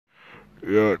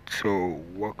Yeah, so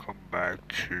welcome back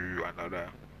to another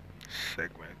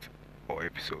segment or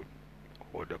episode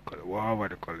or the call it, however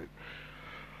they call it.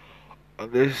 On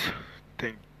this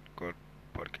Thank God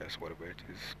podcast, whatever it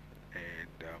is,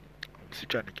 and I'm still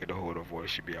trying to get a hold of what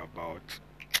it should be about.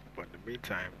 But in the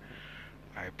meantime,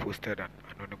 I posted an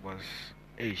anonymous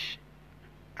ish,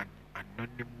 an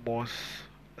anonymous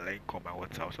link on my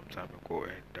WhatsApp some time ago,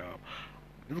 and I'm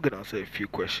just gonna answer a few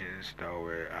questions that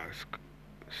were asked.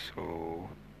 So,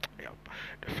 yeah,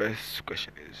 the first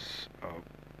question is,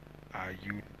 are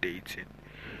you dating?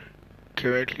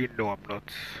 Currently, no, I'm not.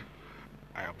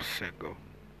 I am single.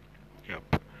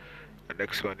 Yep. The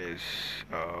next one is,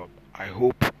 I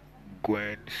hope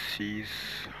Gwen sees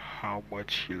how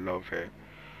much you love her,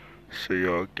 so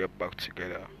you'll get back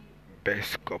together.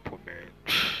 Best couple, man.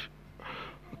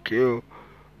 Okay,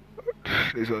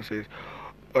 this one says,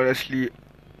 honestly,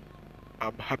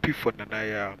 I'm happy for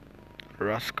Nanaya.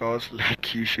 Rascals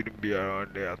like you shouldn't be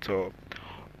around there at all.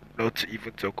 Not to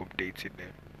even talk of dating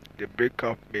them. The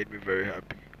breakup made me very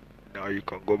happy. Now you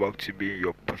can go back to being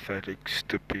your pathetic,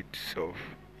 stupid self,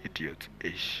 idiot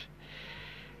ish.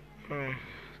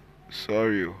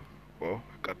 Sorry. Well,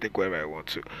 I can think whatever I want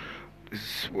to.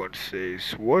 This one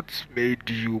says, what made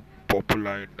you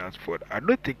popular in Natford? I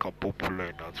don't think I'm popular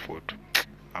in Natford.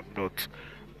 I'm not.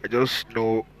 I just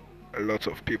know a lot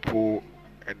of people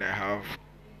and I have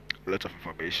a lot of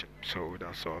information. So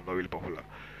that's all. I'm not really popular.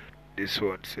 This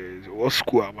one says, what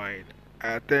school am I in? I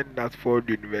attend Natford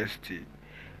University,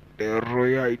 the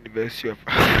Royal University of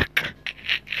Africa.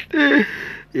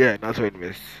 Yeah, Natford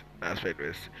University. Natford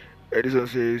University. And this one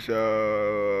says,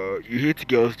 you hate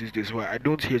girls these days. Why? I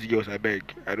don't hate girls, I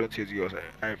beg. I don't hate girls.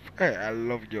 I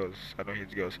love girls. I don't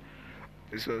hate girls.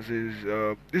 This one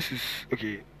says, this is,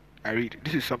 okay, I read,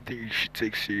 this is something you should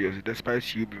take serious.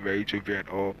 Despite you being very jovial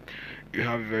or you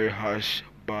have a very harsh,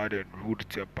 bad, and rude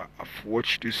temper. I've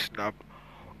watched you snap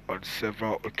on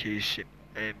several occasions,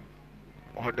 and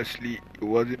honestly, it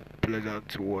wasn't pleasant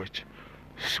to watch.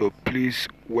 So please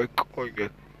work on your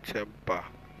temper.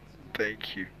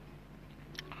 Thank you.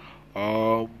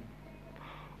 Um,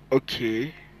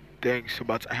 okay, thanks.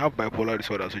 But I have bipolar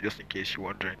disorder, so just in case you're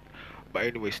wondering. But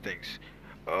anyways, thanks.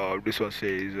 This one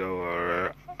says,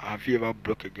 have you ever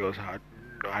broke a girl's heart?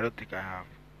 No, I don't think I have.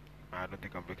 I don't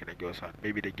think I've broken a girl's heart.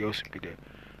 Maybe the girls would be the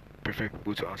perfect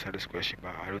people to answer this question,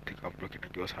 but I don't think I've broken a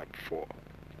girl's heart before.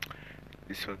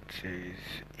 This one says,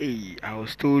 hey, I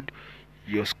was told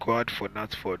your squad for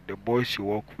Natford, the boys you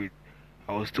work with,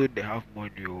 I was told they have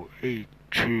money. Oh, hey,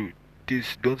 true.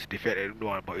 This don't defend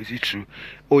anyone, but is it true?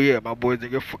 Oh yeah, my boys they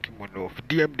get fucking money off.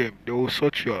 DM them, they will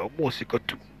sort you out. Almost equal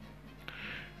to.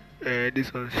 And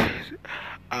this one says,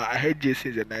 I heard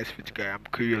Jason is a nice fit guy. I'm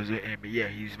curious. Yeah,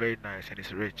 he's very nice and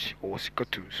he's rich. Or what's equal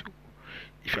to? So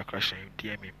if you're crushing him,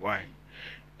 DM him. Why?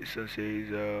 This one says,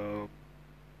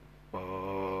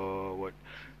 what?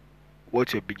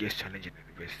 What's your biggest challenge in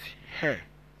university? Hey,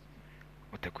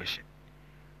 what a question.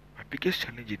 My biggest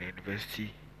challenge in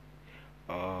university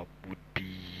would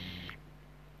be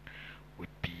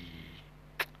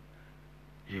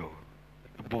yo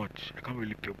a bunch. I can't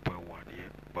really pinpoint one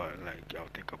yet, but like I'll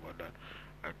think about that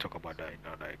and talk about that in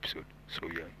another episode. So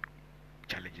yeah,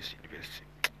 challenges in university.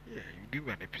 Yeah, you give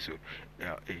me an episode.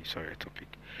 Yeah, hey, sorry, a topic.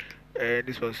 And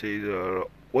this one says,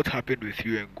 what happened with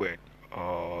you and Gwen?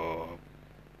 Uh,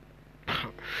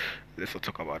 let's not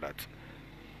talk about that.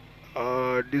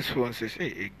 This one says,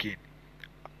 hey, again.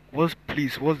 What's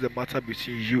the matter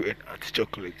between you and Auntie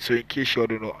Chocolate? So in case you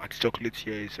don't know, Auntie Chocolate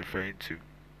here is referring to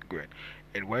Gwen.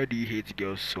 And why do you hate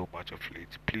girls so much of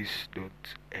late? Please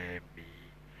don't me.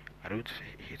 I don't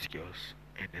hate girls,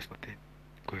 and there's nothing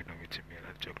going on between me and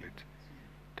Auntie Chocolate.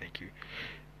 Thank you.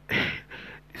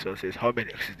 This one says, how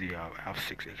many exes do you have? I have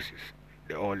 6 exes.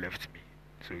 They all left me.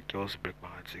 So girls break my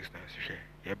heart 6 times. Yeah,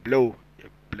 yeah, blow. Yeah,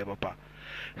 blow papa.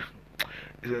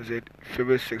 This one said,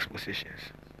 favorite sex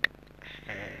positions.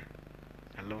 Eh,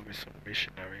 I love me some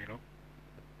missionary,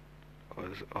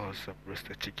 or some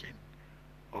roasted chicken,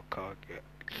 or cow. Yeah.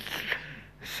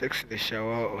 Sex in the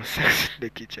shower or sex in the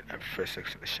kitchen. I prefer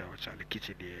sex in the shower, Charlie.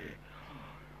 Kitchen, yeah.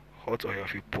 Hot oil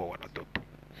if you pour one on top.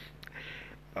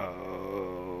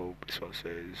 This one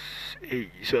says, hey,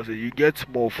 this one says, you get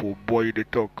more for boy they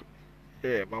talk.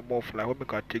 Yeah, my mom like what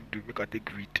make I take do, make I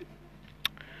take read.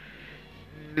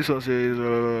 This one says,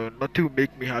 nothing will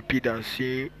make me happy than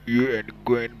seeing you and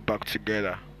going back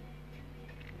together.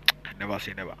 Never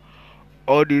say never.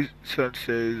 All this son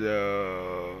says,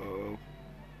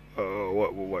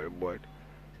 what?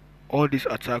 All these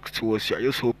attacks towards you, I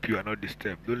just hope you are not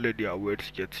disturbed. Don't let their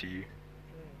words get to you.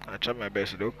 I try my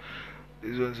best though.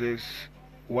 This one says,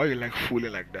 why you like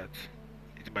fooling like that?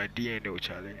 It's in my DNA,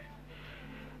 Charlie.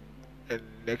 And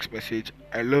next message,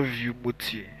 I love you,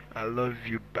 Muti. I love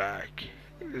you back.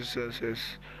 This one says,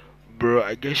 bro,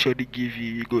 I guess Shorty give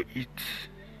you, you go eat.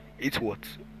 Eat what?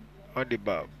 On the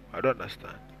bar. I don't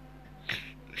understand.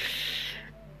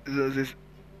 This one says,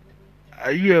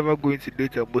 are you ever going to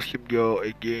date a Muslim girl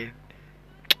again?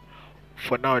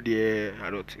 For now, dear,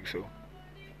 I don't think so.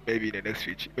 Maybe in the next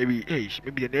future. Maybe, hey,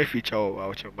 maybe the near future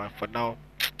I'll check. But for now,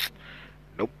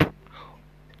 nope.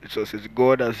 So it says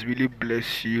God has really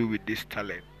blessed you with this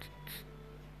talent.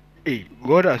 Hey,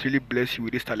 God has really blessed you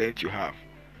with this talent you have.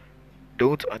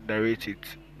 Don't underrate it,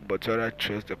 but rather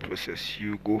trust the process.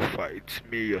 You go for it.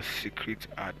 Me, your secret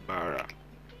admirer.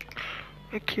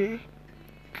 Okay,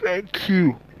 thank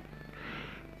you.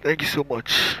 Thank you so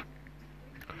much.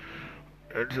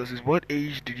 And so says, what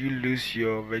age did you lose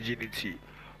your virginity?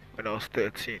 When I was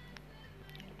 13.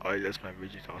 I lost my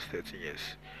virginity when I was 13 years.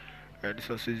 And this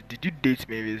one says, did you date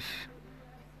Mavis?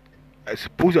 I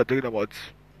suppose you're talking about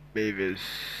Mavis.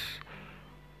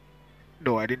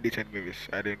 No, I didn't date any Mavis.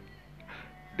 I didn't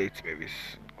date Mavis.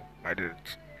 I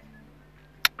didn't.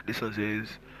 This one says,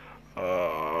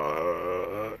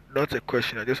 not a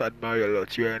question. I just admire you a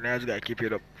lot. You're a nice guy. Keep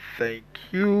it up. Thank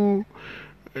you.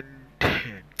 And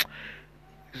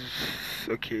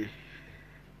okay,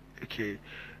 okay,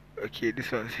 okay.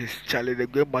 This one says, Charlie, the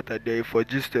good matter there for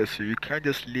justice. So you can't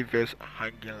just leave us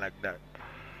hanging like that.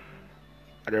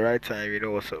 At the right time, you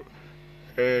know what's up.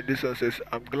 And this one says,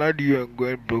 I'm glad you and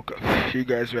Gwen broke up. You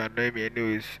guys were annoying me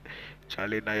anyways.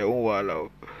 Charlie, now your own wall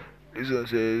out. This one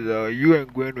says, you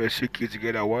and Gwen were so cute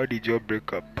together. Why did you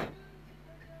break up?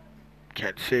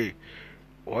 Can't say.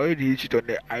 Why did you cheat on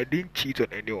that? I didn't cheat on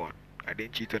anyone. I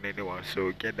didn't cheat on anyone.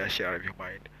 So get that shit out of your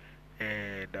mind.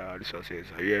 And this one says,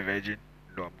 are you a virgin?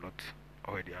 No, I'm not.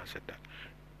 Already answered that.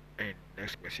 And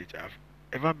next message, I've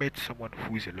ever met someone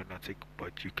who is a lunatic,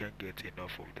 but you can't get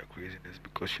enough of the craziness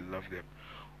because you love them.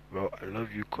 Well, I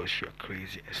love you because you're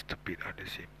crazy and stupid at the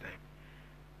same time.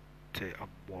 Say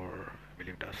amor. I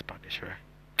believe that's Spanish, right?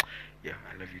 Yeah,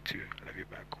 I love you too. I love you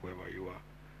back, whoever you are.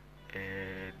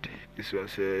 And this one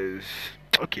says,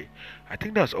 okay, I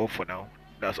think that's all for now.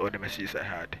 That's all the messages I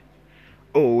had.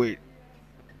 Oh, wait.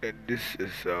 And this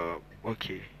is,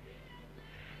 okay.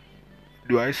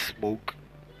 Do I smoke?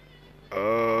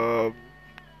 Not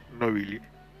really.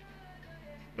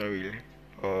 Not really.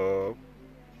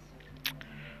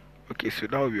 Okay, so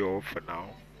that will be all for now.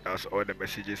 That's all the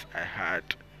messages I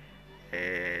had.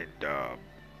 And,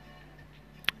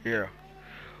 yeah.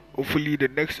 Hopefully, the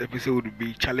next episode will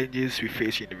be challenges we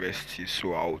face in university.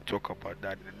 So I'll talk about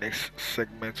that in the next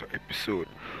segment or episode.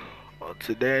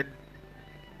 Until then,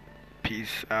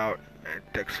 peace out and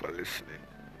thanks for listening.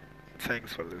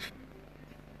 Thanks for listening.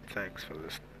 Thanks for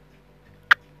listening.